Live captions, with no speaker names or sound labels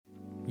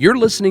You're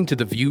listening to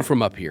The View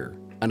from Up Here,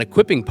 an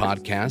equipping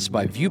podcast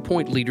by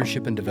Viewpoint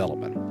Leadership and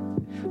Development.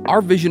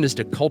 Our vision is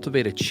to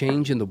cultivate a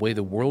change in the way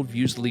the world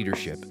views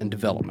leadership and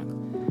development.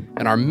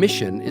 And our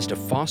mission is to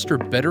foster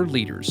better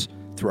leaders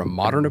through a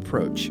modern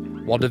approach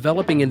while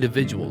developing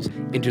individuals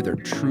into their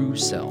true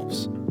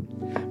selves.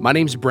 My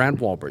name's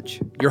Brad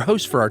Walbridge, your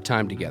host for our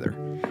time together.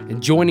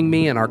 And joining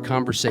me in our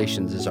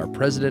conversations is our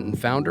president and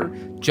founder,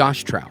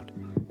 Josh Trout,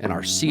 and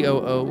our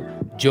COO,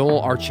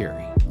 Joel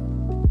Archeri.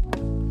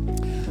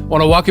 I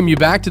want to welcome you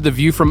back to The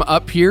View from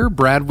Up Here.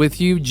 Brad with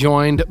you,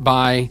 joined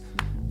by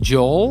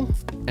Joel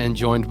and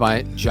joined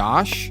by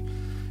Josh.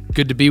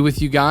 Good to be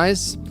with you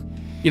guys.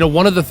 You know,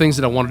 one of the things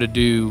that I wanted to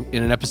do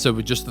in an episode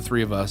with just the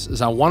three of us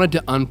is I wanted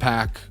to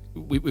unpack,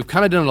 we've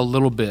kind of done it a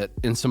little bit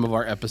in some of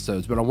our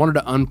episodes, but I wanted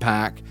to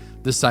unpack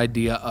this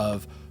idea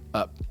of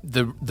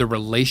the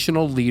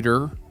relational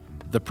leader,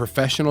 the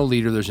professional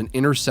leader. There's an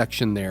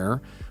intersection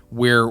there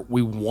where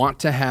we want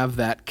to have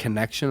that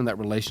connection and that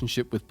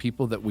relationship with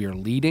people that we are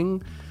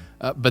leading,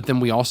 but then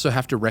we also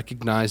have to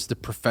recognize the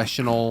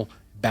professional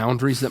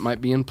boundaries that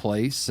might be in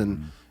place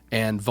and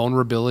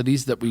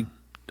vulnerabilities that we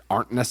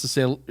aren't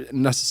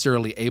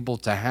necessarily able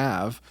to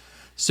have.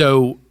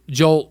 So,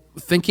 Joel,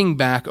 thinking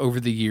back over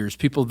the years,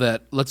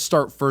 let's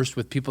start first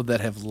with people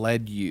that have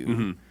led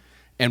you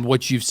and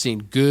what you've seen,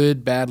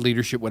 good, bad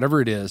leadership,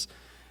 whatever it is.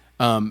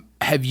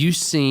 Have you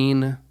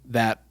seen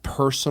that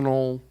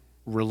personal,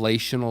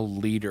 relational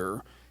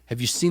leader?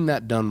 Have you seen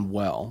that done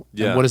well?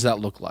 Yeah. And what does that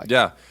look like?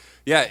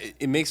 Yeah,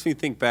 it makes me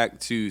think back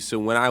to, so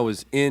when I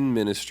was in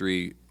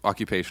ministry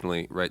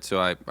occupationally, right? So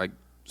I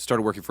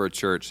started working for a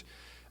church.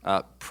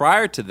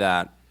 Prior to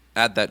that,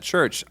 at that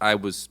church, I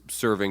was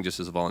serving just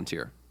as a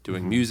volunteer,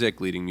 doing music,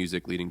 leading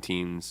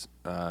teams,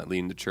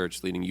 leading the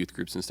church, leading youth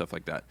groups and stuff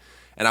like that.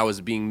 And I was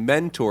being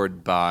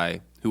mentored by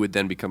who would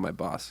then become my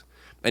boss.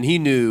 And he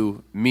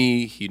knew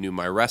me, he knew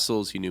my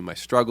wrestles, he knew my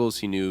struggles,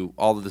 he knew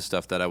all of the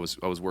stuff that I was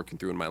working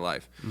through in my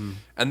life.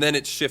 And then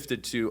it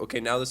shifted to, okay,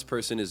 now this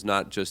person is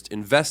not just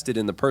invested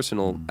in the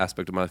personal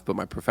aspect of my life, but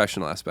my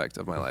professional aspect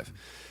of my life.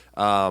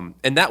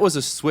 And that was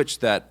a switch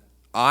that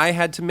I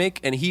had to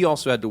make, and he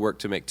also had to work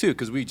to make too,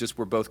 because we just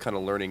were both kind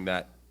of learning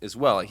that as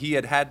well. He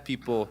had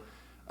people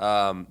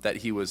that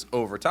he was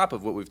over top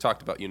of, what we've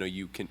talked about. You know,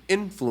 you can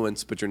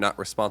influence, but you're not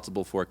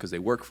responsible for it because they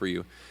work for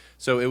you.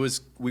 So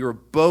we were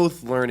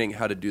both learning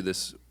how to do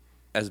this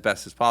as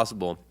best as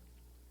possible.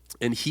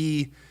 And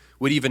he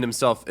would even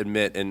himself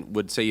admit, and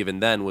would say even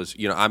then, was,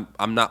 you know,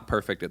 I'm not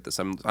perfect at this.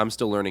 I'm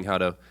still learning how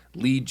to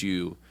lead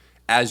you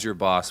as your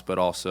boss, but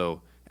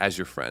also as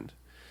your friend.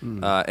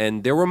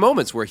 And there were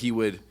moments where he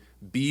would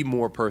be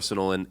more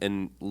personal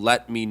and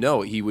let me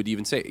know. He would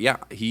even say, yeah,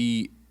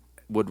 he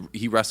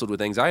wrestled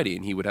with anxiety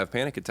and he would have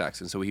panic attacks.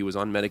 And so he was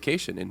on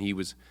medication, and he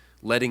was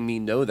letting me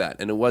know that.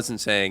 And it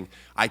wasn't saying,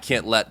 I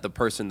can't let the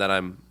person that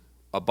I'm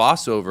a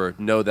boss over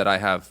know that I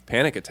have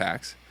panic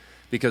attacks,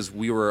 because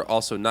we were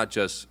also not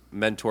just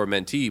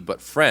mentor-mentee,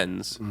 but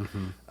friends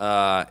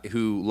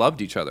who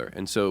loved each other.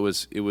 And so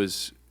it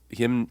was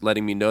him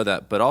letting me know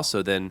that, but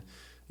also then,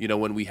 you know,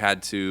 when we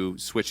had to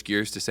switch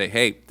gears to say,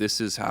 hey,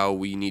 this is how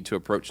we need to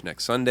approach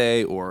next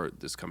Sunday or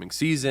this coming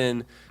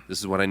season.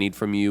 This is what I need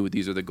from you.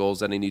 These are the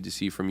goals that I need to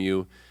see from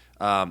you.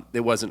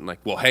 It wasn't like,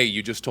 well, hey,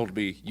 you just told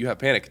me you have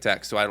panic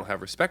attacks, so I don't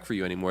have respect for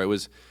you anymore. It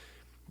was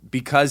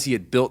because he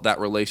had built that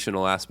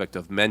relational aspect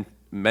of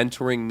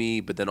mentoring me,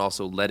 but then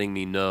also letting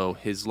me know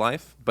his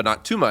life, but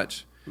not too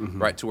much,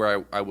 right, to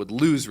where I would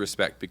lose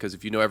respect. Because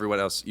if you know everyone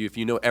else, if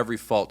you know every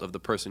fault of the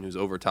person who's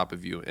over top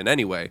of you in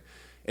any way,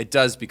 it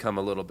does become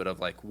a little bit of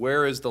like,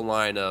 where is the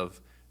line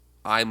of,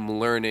 I'm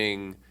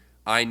learning,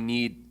 I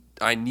need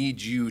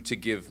you to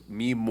give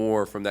me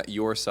more from that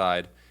your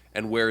side,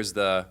 and where's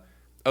the,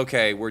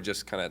 okay, we're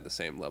just kind of at the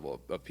same level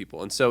of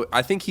people. And so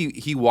I think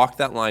he walked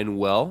that line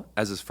well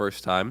as his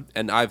first time,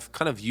 and I've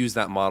kind of used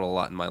that model a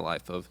lot in my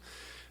life. Of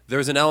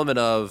there's an element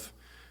of,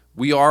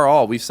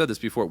 we've said this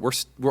before,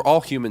 we're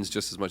all humans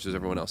just as much as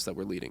everyone else that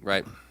we're leading,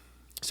 right?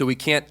 So we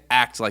can't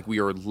act like we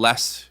are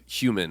less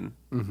human,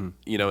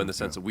 you know, in the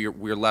sense of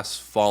we're less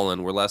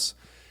fallen, we're less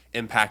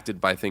impacted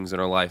by things in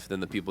our life than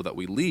the people that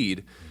we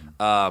lead.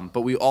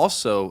 But we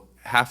also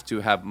have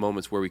to have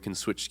moments where we can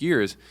switch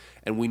gears,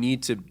 and we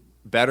need to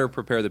better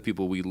prepare the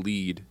people we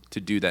lead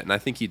to do that. And I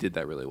think he did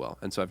that really well.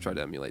 And so I've tried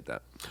to emulate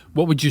that.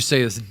 What would you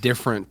say is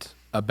different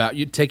about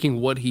you taking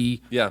what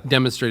he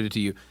demonstrated to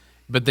you,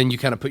 but then you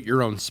kind of put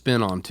your own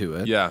spin onto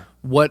it? Yeah.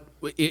 What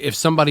if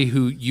somebody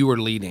who you are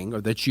leading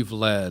or that you've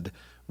led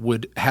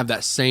would have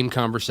that same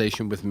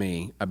conversation with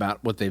me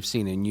about what they've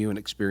seen in you and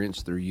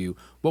experienced through you,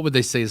 what would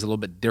they say is a little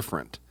bit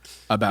different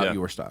about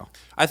your style?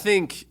 I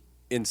think,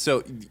 and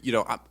so, you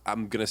know,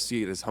 I'm going to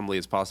see it as humbly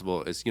as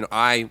possible. Is, you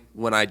know,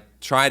 when I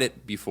tried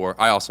it before,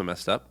 I also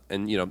messed up.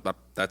 And, you know,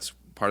 that's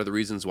part of the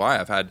reasons why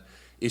I've had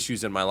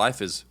issues in my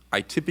life. Is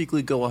I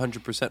typically go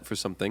 100% for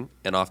something,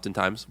 and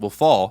oftentimes will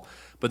fall.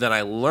 But then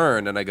I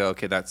learn and I go,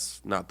 okay, that's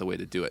not the way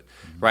to do it,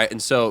 right?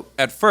 And so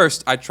at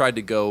first I tried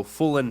to go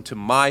full into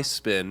my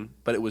spin,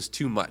 but it was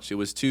too much. It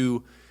was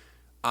too,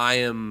 I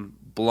am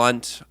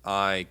blunt.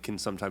 I can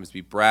sometimes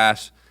be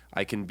brash.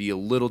 I can be a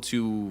little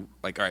too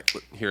like, all right,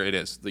 here it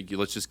is. Like,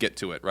 let's just get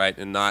to it, right?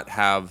 And not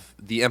have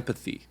the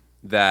empathy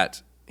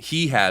that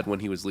he had when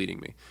he was leading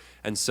me.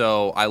 And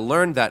so I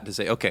learned that to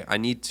say, okay, I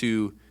need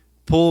to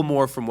pull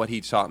more from what he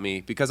taught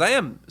me, because I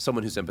am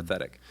someone who's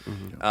empathetic.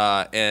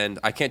 And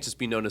I can't just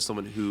be known as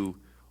someone who,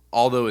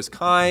 although is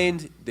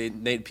kind,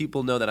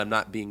 people know that I'm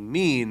not being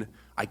mean,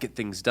 I get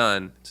things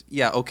done.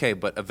 Yeah, okay,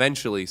 but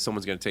eventually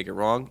someone's going to take it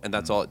wrong, and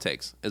that's all it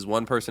takes, is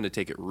one person to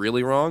take it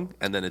really wrong,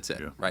 and then it's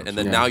it, right? And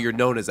then now you're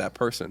known as that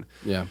person.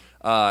 Yeah.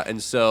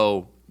 And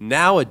so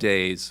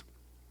nowadays,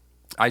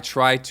 I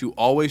try to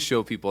always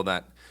show people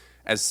that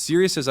as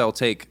serious as I'll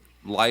take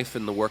life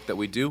and the work that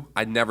we do,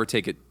 I never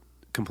take it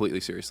completely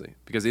seriously,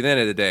 because at the end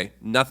of the day,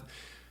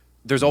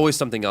 there's always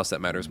something else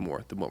that matters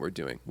more than what we're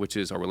doing, which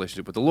is our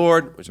relationship with the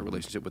Lord, which is our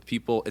relationship with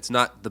people. It's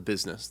not the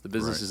business. The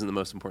business isn't the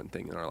most important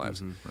thing in our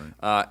lives.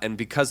 And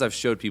because I've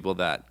showed people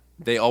that,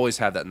 they always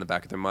have that in the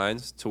back of their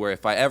minds, to where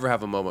if I ever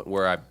have a moment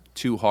where I'm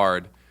too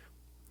hard,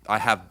 I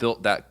have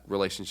built that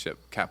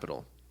relationship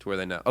capital to where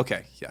they know,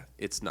 okay, yeah,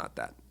 it's not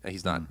that.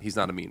 He's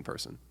not a mean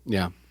person.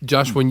 Yeah.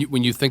 Josh, when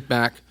you think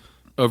back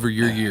over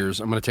your years,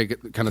 I'm going to take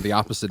it kind of the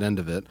opposite end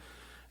of it,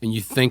 and you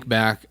think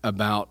back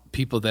about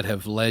people that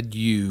have led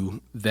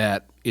you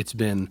that it's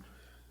been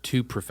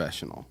too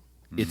professional,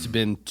 it's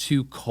been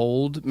too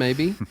cold,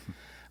 maybe.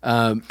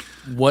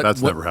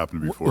 That's never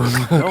happened before.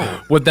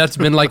 What that's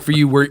been like for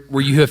you,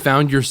 where you have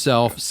found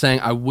yourself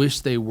saying, "I wish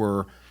they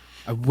were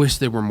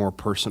more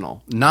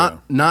personal,"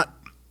 not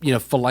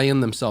filleting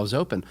themselves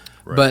open,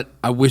 but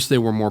I wish they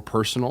were more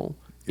personal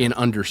in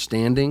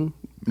understanding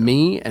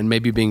me and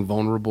maybe being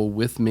vulnerable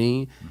with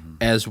me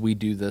as we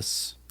do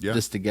this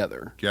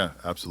together. Yeah,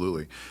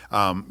 absolutely.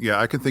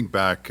 I can think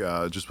back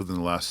just within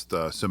the last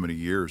so many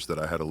years that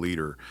I had a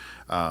leader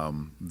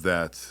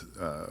that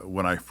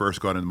when I first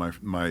got into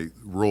my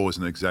role as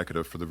an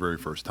executive for the very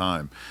first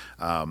time,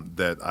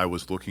 that I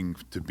was looking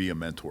to be a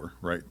mentor,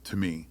 right, to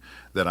me,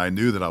 that I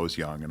knew that I was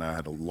young and I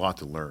had a lot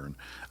to learn.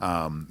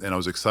 And I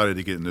was excited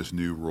to get in this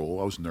new role.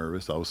 I was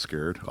nervous. I was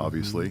scared,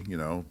 obviously,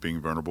 being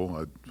vulnerable.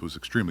 I was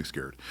extremely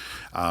scared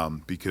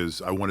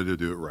because I wanted to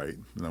do it right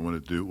and I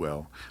wanted to do it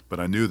well. But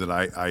I knew that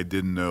I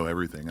didn't know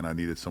everything and I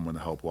needed someone to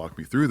help walk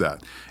me through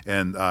that.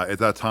 And at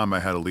that time,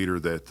 I had a leader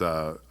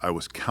that I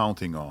was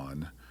counting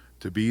on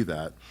to be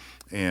that.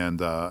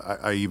 And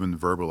I even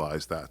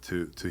verbalized that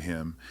to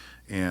him.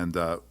 And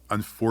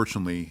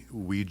unfortunately,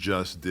 we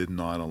just did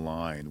not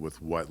align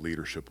with what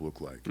leadership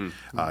looked like.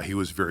 He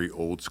was very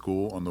old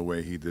school on the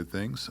way he did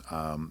things.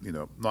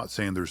 Not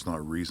saying there's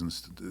not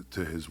reasons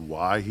to his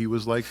why he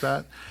was like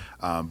that,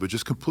 but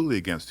just completely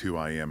against who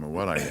I am and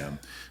what I am.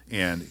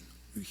 And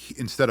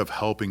instead of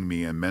helping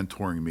me and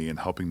mentoring me and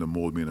helping to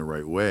mold me in the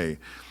right way,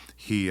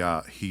 he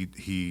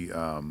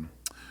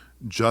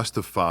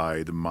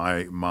justified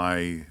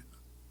my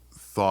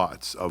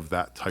thoughts of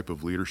that type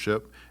of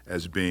leadership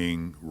as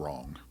being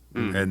wrong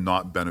and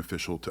not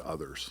beneficial to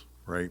others,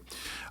 right?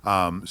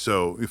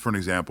 So for an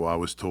example, I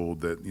was told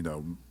that,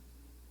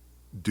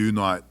 do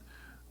not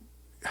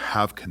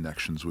have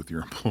connections with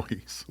your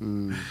employees.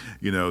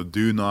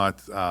 Do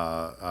not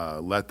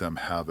let them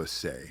have a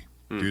say.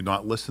 Do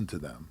not listen to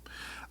them.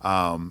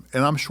 And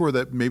I'm sure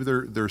that maybe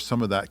there's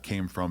some of that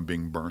came from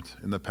being burnt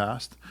in the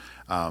past,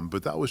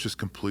 but that was just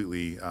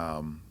completely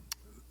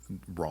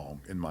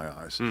wrong in my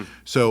eyes.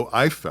 So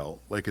I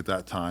felt like at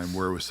that time,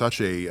 where it was such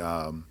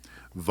a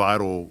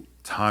vital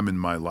time in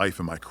my life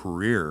and my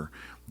career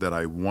that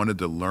I wanted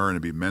to learn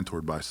and be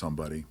mentored by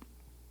somebody,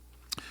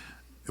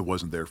 it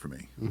wasn't there for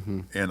me.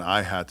 And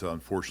I had to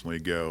unfortunately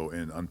go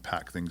and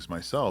unpack things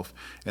myself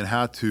and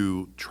had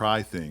to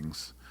try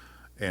things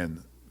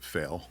and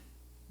fail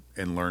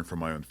and learn from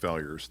my own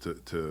failures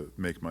to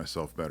make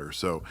myself better.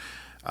 So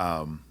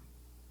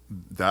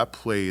that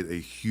played a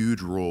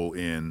huge role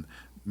in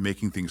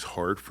making things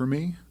hard for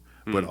me,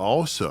 but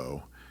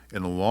also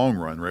in the long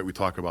run, right? We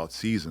talk about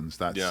seasons.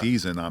 That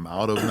season I'm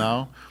out of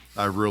now,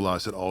 I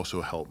realized it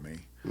also helped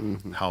me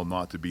how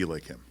not to be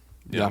like him.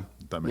 Yeah.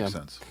 If that makes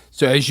sense.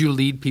 So as you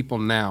lead people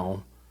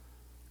now,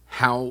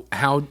 how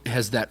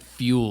has that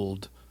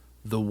fueled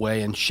the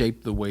way and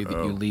shaped the way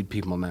that you lead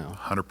people now?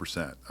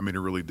 100%. I mean, it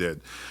really did.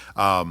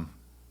 It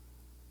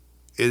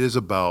is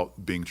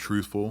about being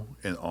truthful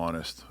and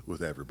honest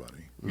with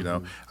everybody.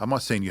 I'm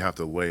not saying you have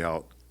to lay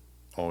out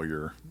all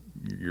your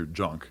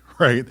junk,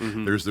 right?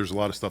 There's a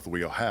lot of stuff that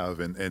we all have,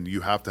 and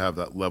you have to have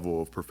that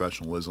level of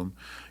professionalism,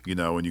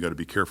 and you got to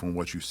be careful in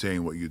what you say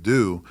and what you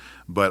do.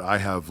 But I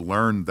have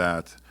learned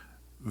that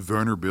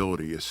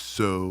vulnerability is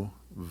so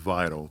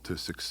vital to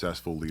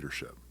successful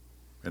leadership.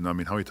 And I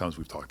mean, how many times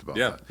we've talked about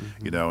that,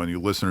 and your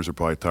listeners are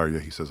probably tired. Yeah,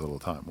 he says that all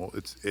the time. Well,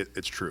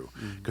 it's true,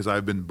 because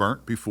I've been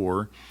burnt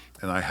before,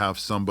 and I have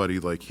somebody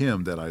like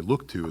him that I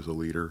look to as a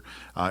leader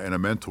and a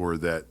mentor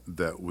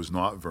that was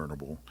not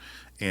vulnerable,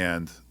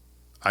 and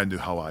I knew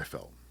how I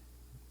felt,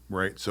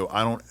 right? So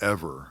I don't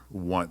ever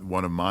want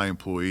one of my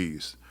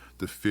employees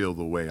to feel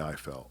the way I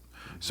felt.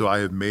 So I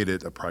have made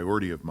it a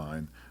priority of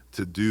mine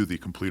to do the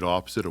complete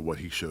opposite of what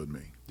he showed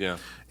me. Yeah.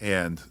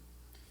 And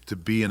to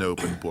be an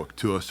open book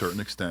to a certain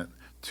extent,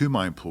 to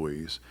my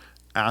employees,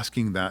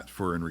 asking that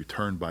for in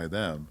return by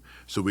them,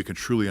 so we can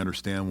truly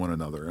understand one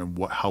another and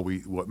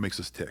what makes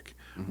us tick,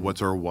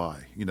 what's our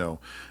why,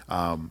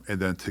 and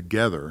then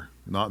together,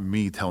 not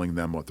me telling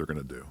them what they're going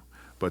to do,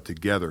 but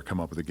together come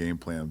up with a game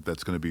plan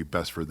that's going to be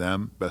best for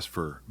them, best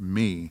for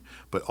me,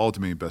 but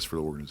ultimately best for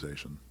the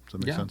organization. Does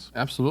that make sense?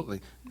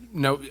 Absolutely.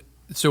 No,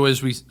 so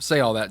as we say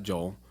all that,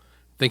 Joel,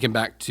 thinking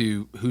back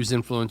to who's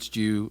influenced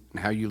you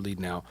and how you lead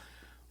now,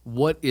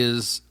 what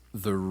is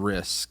the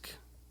risk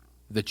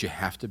that you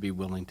have to be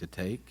willing to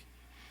take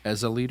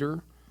as a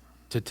leader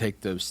to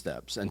take those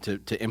steps and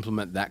to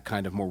implement that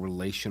kind of more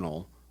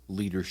relational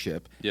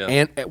leadership,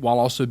 and while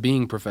also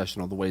being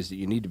professional the ways that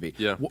you need to be?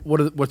 Yeah.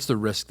 What's the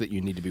risk that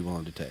you need to be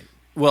willing to take?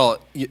 Well,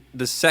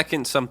 the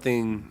second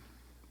something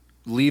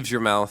leaves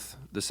your mouth,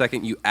 the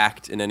second you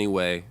act in any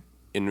way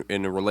in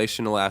a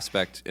relational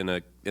aspect in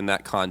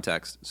that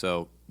context,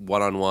 so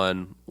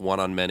one-on-one,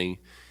 one-on-many,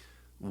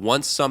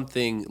 once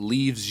something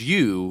leaves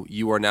you,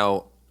 you are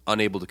now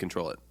unable to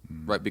control it,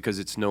 right? Because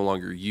it's no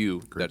longer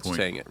you that's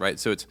saying it, right?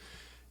 So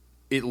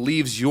it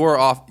leaves your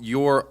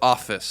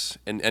office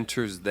and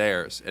enters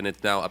theirs, and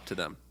it's now up to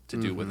them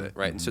to do with it,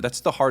 right? And so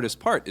that's the hardest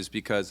part, is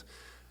because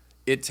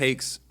it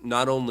takes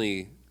not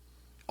only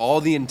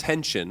all the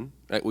intention,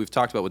 right, we've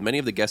talked about with many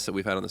of the guests that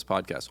we've had on this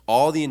podcast,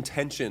 all the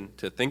intention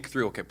to think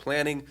through, okay,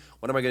 planning,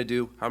 what am I going to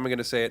do? How am I going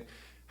to say it?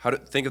 How to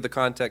think of the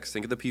context,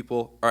 think of the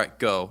people. All right,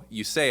 go.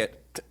 You say it.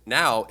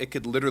 Now it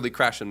could literally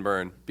crash and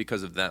burn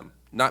because of them.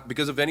 Not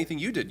because of anything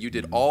you did. You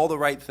did all the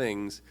right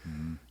things.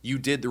 You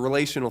did the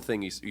relational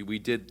thing. You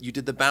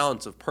did the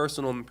balance of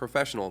personal and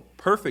professional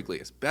perfectly,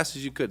 as best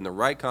as you could in the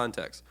right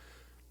context.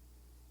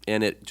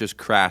 And it just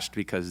crashed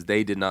because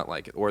they did not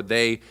like it. Or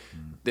they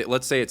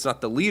let's say it's not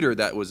the leader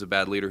that was a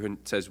bad leader who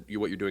says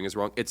what you're doing is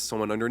wrong. It's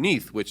someone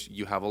underneath, which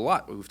you have a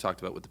lot. We've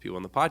talked about with the people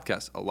on the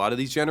podcast. A lot of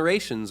these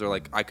generations are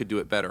like, I could do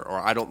it better, or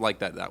I don't like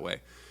that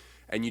way.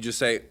 And you just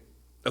say,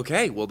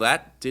 okay, well,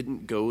 that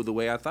didn't go the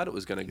way I thought it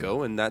was going to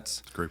go, and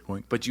that's a great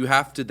point. But you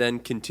have to then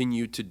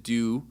continue to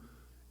do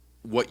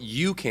what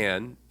you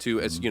can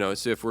to, as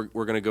so if we're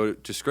going to go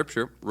to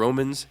Scripture,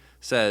 Romans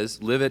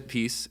says, live at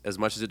peace as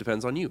much as it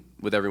depends on you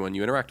with everyone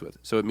you interact with.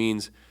 So it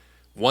means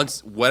when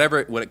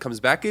it comes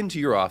back into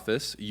your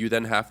office, you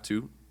then have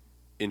to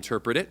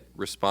interpret it,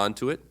 respond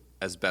to it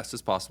as best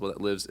as possible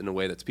that lives in a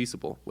way that's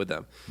peaceable with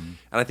them. And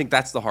I think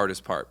that's the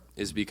hardest part,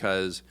 is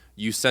because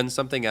you send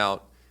something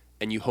out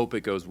and you hope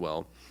it goes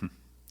well.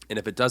 And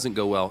if it doesn't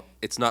go well,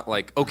 it's not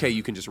like, okay,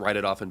 you can just write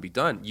it off and be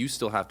done. You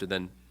still have to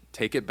then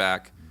take it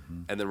back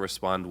and then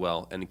respond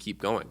well and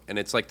keep going. And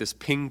it's like this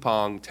ping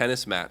pong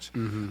tennis match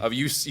of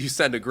you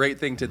send a great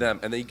thing to them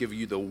and they give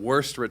you the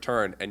worst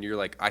return, and you're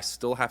like, I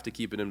still have to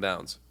keep it in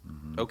bounds.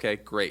 Okay,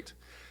 great.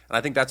 And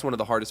I think that's one of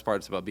the hardest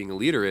parts about being a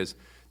leader, is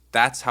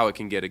that's how it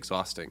can get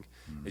exhausting.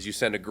 Is you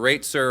send a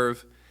great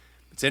serve,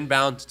 it's in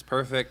bounds, it's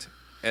perfect,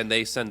 and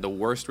they send the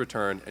worst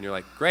return, and you're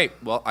like, great,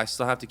 well, I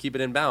still have to keep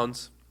it in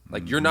bounds.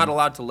 Like, you're not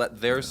allowed to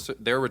let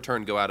their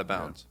return go out of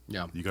bounds.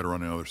 Yeah. You got to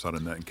run the other side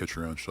of the net and catch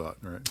your own shot,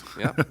 right?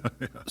 Yeah.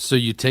 So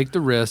you take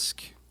the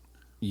risk,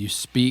 you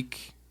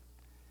speak,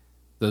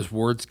 those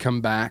words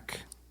come back,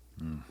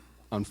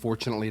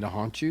 unfortunately, to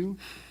haunt you.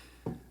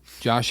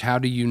 Josh, how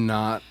do you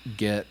not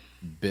get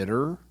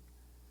bitter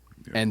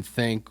and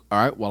think, all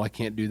right, well, I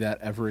can't do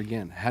that ever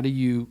again? How do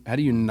you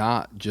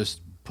not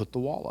just put the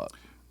wall up?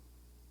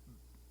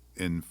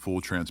 In full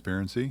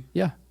transparency,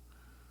 Yeah.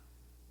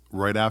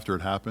 right after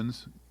it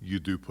happens, you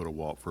do put a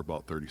wall up for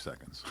about 30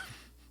 seconds.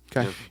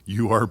 Okay.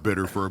 You are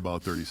bitter for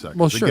about 30 seconds.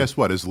 Well, and sure. guess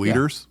what? As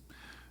leaders,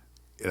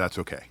 that's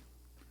okay.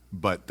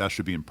 But that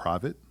should be in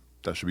private.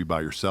 That should be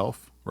by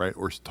yourself, right?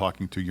 Or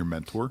talking to your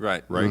mentor,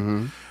 Right.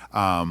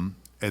 And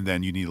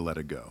then you need to let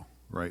it go,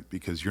 right?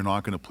 Because you're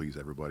not going to please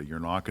everybody. You're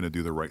not going to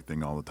do the right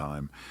thing all the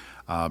time.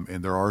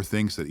 And there are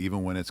things that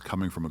even when it's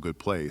coming from a good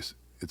place,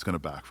 it's going to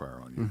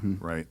backfire on you,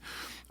 right?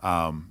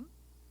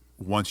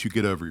 Once you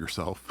get over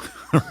yourself,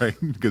 right,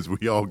 because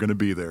we all going to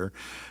be there,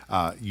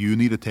 you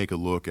need to take a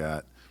look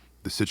at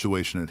the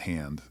situation at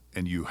hand,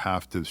 and you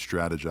have to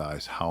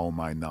strategize, how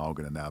am I now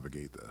going to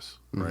navigate this,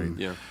 right?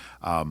 Yeah.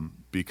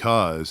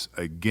 Because,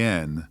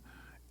 again,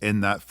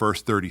 in that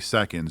first 30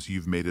 seconds,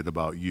 you've made it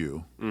about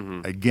you.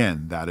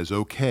 Again, that is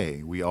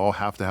okay. We all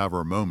have to have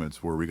our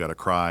moments where we got to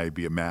cry,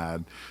 be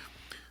mad.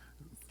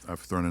 I've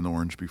thrown an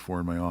orange before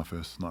in my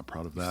office. Not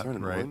proud of that,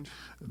 right? Orange?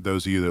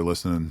 Those of you that are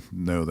listening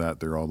know that.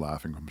 They're all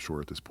laughing, I'm sure,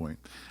 at this point.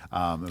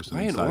 That was an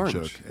Why an inside orange?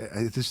 joke.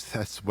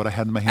 That's what I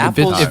had in my hand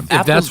Apples, at the time.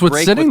 if that's what's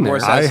break sitting with more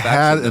there. I satisfaction,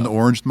 had an though.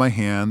 orange in my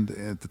hand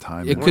at the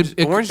time. It and could-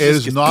 it- Orange it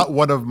is just not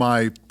one of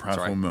my proudful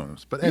Sorry.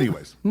 moments. But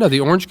anyways. No,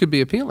 the orange could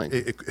be appealing.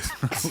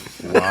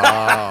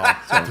 Wow.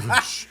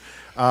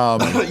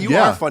 You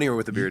Yeah. are funnier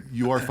with a beard.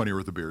 You are funnier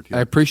with a beard. I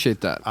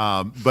appreciate that.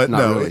 But Not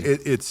no, really.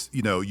 it's,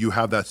 you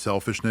have that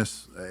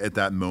selfishness at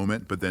that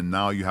moment, but then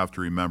now you have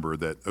to remember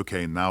that,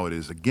 okay, now it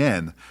is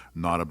again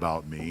not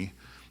about me,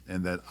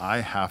 and that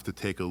I have to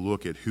take a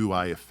look at who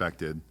I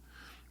affected,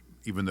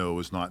 even though it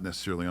was not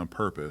necessarily on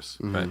purpose.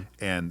 Right.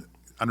 And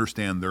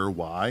understand their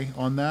why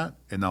on that,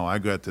 and now I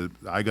got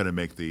to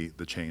make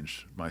the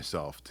change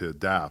myself to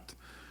adapt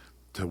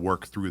to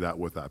work through that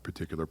with that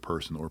particular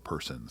person or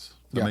persons.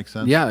 Does that make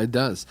sense? Yeah, it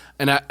does.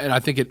 And I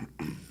think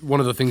one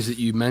of the things that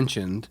you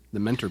mentioned, the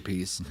mentor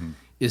piece,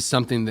 is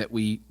something that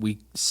we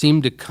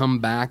seem to come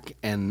back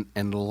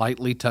and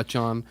lightly touch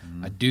on.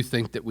 I do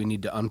think that we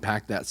need to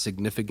unpack that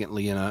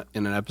significantly in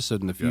an episode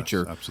in the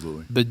future. Yes,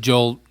 absolutely. But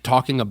Joel,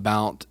 talking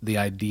about the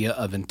idea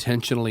of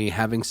intentionally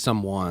having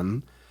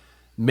someone,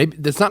 maybe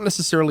that's not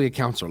necessarily a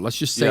counselor. Let's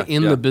just say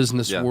in the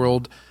business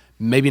world,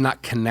 maybe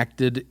not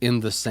connected in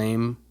the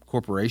same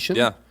corporation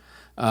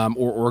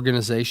or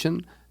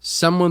organization,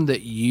 someone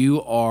that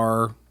you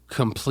are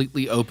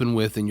completely open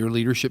with in your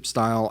leadership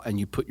style, and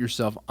you put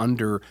yourself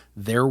under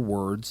their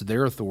words,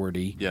 their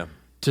authority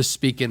to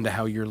speak into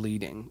how you're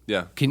leading.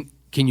 Yeah.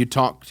 Can you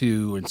talk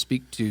to and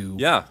speak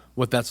to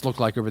what that's looked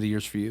like over the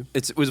years for you?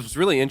 It was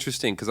really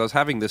interesting because I was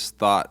having this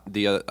thought,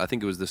 I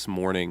think it was this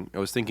morning. I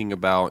was thinking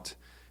about,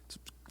 it's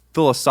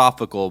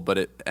philosophical, but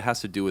it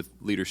has to do with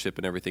leadership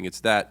and everything. It's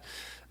that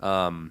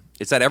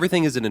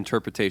everything is an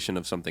interpretation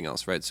of something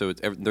else, right? So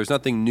there's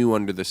nothing new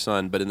under the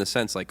sun, but in the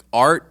sense, like,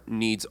 art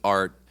needs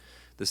art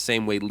the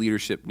same way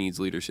leadership needs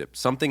leadership.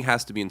 Something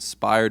has to be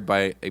inspired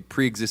by a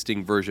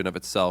pre-existing version of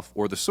itself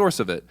or the source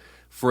of it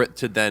for it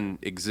to then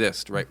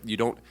exist, right? You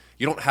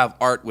don't have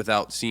art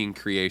without seeing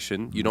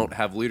creation. You don't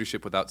have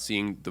leadership without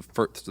seeing the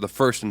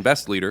first and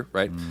best leader,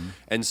 right?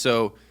 And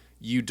so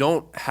you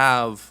don't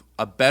have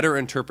a better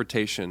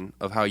interpretation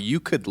of how you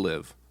could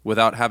live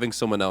without having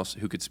someone else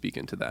who could speak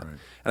into that. Right.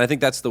 And I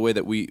think that's the way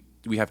that we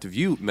have to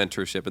view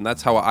mentorship, and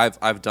that's how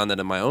I've done that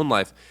in my own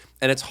life.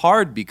 And it's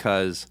hard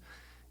because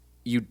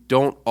you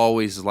don't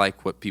always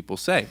like what people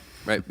say,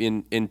 right?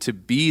 And to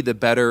be the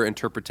better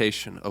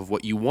interpretation of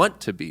what you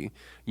want to be,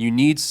 you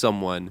need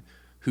someone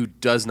who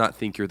does not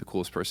think you're the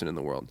coolest person in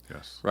the world,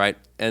 right?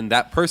 And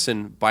that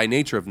person, by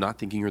nature of not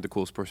thinking you're the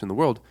coolest person in the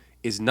world,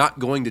 is not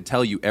going to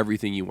tell you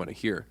everything you want to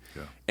hear.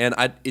 Yeah. And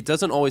it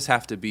doesn't always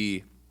have to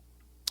be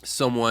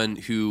someone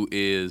who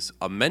is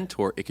a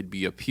mentor. It could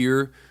be a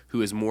peer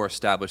who is more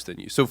established than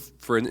you. So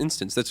for an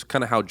instance, that's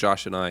kind of how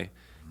Josh and I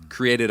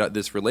created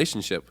this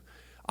relationship.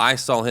 I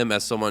saw him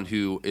as someone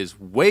who is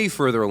way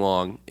further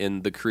along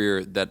in the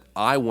career that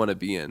I want to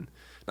be in,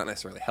 not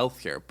necessarily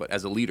healthcare, but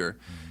as a leader.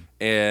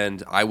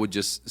 And I would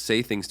just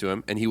say things to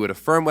him, and he would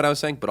affirm what I was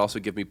saying, but also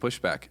give me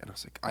pushback. And I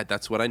was like,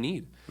 that's what I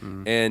need.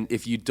 And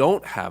if you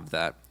don't have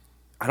that,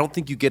 I don't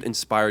think you get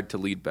inspired to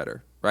lead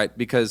better, right?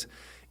 Because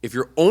if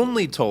you're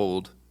only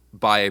told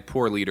by a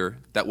poor leader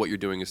that what you're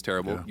doing is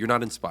terrible, you're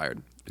not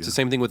inspired. It's the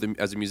same thing with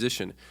as a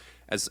musician.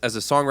 As a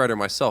songwriter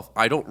myself,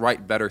 I don't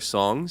write better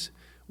songs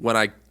when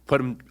I put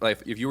them,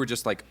 like, if you were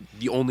just like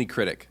the only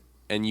critic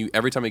and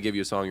every time I give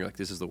you a song, you're like,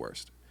 this is the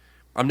worst.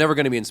 I'm never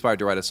going to be inspired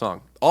to write a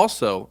song.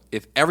 Also,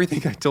 if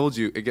everything I told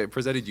you,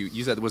 presented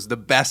you said was the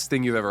best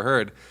thing you've ever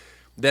heard,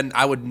 then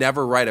I would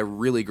never write a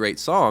really great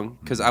song,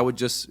 because I would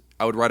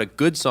write a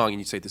good song and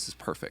you'd say, this is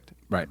perfect.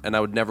 Right. And I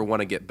would never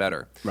want to get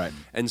better. Right.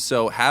 And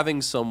so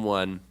having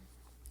someone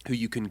who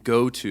you can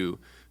go to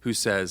who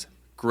says,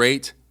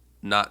 great,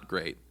 not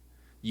great,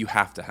 you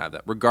have to have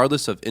that,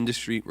 regardless of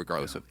industry,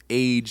 regardless of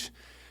age.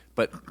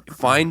 But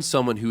find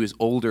someone who is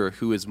older,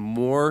 who is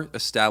more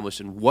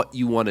established in what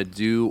you want to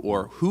do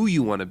or who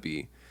you want to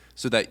be,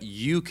 so that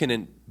you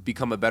can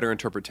become a better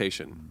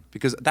interpretation.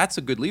 Because that's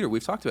a good leader.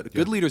 We've talked about it.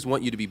 Good leaders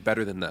want you to be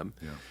better than them.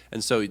 Yeah.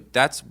 And so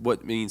that's what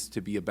it means to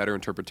be a better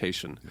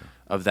interpretation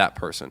of that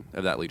person,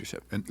 of that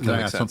leadership. And can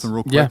I add something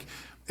real quick? Yeah.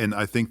 And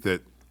I think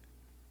that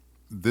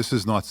this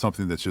is not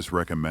something that's just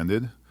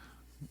recommended.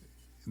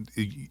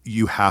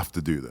 You have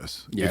to do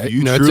this. Yeah, if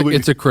you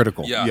it's a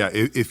critical. Yeah.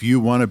 If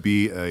you want to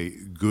be a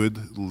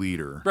good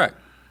leader, right,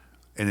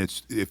 and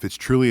if it's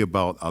truly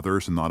about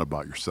others and not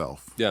about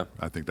yourself,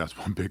 I think that's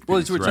one big piece. Well,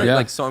 it's right?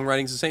 like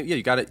songwriting's the same. Yeah,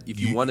 you got it. If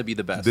you want to be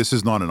the best, this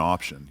is not an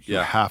option. You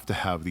have to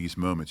have these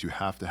moments. You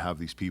have to have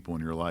these people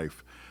in your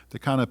life that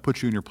kind of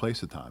put you in your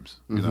place at times.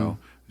 You know,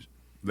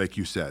 like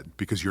you said,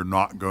 because you're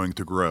not going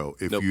to grow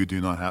if you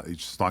do not have. It's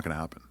just not going to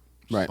happen.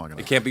 Right.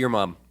 It can't be your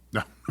mom.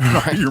 No,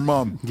 not your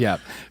mom. Yeah.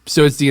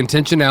 So it's the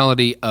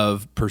intentionality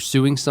of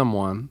pursuing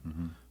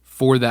someone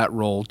for that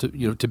role,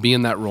 to be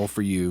in that role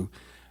for you,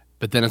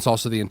 but then it's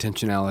also the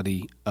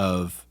intentionality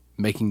of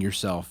making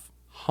yourself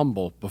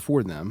humble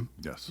before them.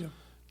 Yes. Yeah.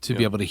 To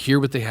be able to hear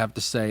what they have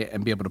to say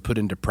and be able to put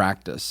into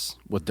practice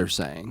what they're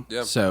saying.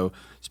 Yeah. So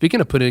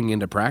speaking of putting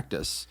into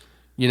practice,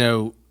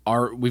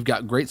 we've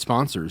got great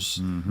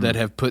sponsors that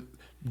have put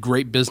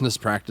great business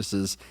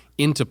practices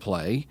into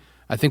play.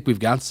 I think we've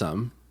got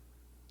some.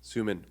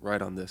 Zoom in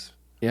right on this.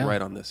 Yeah.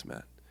 Right on this,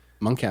 Matt.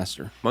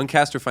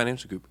 Muncaster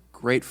Financial Group,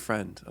 great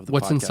friend of the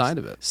What's podcast. inside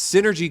of it?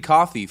 Synergy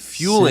Coffee,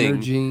 fueling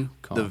Synergy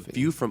Coffee. the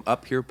View from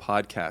Up Here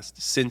podcast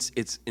since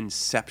its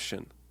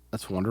inception.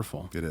 That's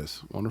wonderful. It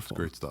is. Wonderful. It's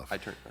great stuff.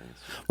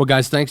 Well,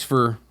 guys, thanks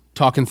for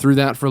talking through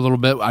that for a little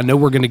bit. I know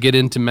we're going to get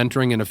into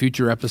mentoring in a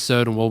future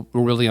episode, and we'll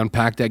really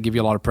unpack that, give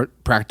you a lot of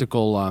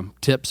practical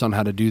tips on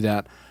how to do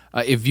that.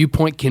 If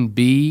Viewpoint can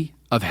be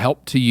of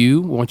help to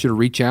you, we want you to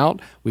reach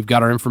out. We've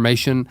got our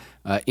information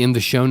in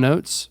the show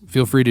notes.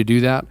 Feel free to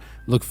do that.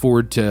 Look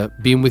forward to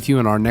being with you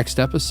in our next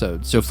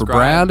episode. So for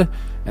Brad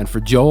and for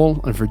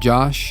Joel and for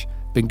Josh,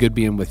 been good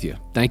being with you.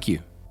 Thank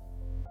you.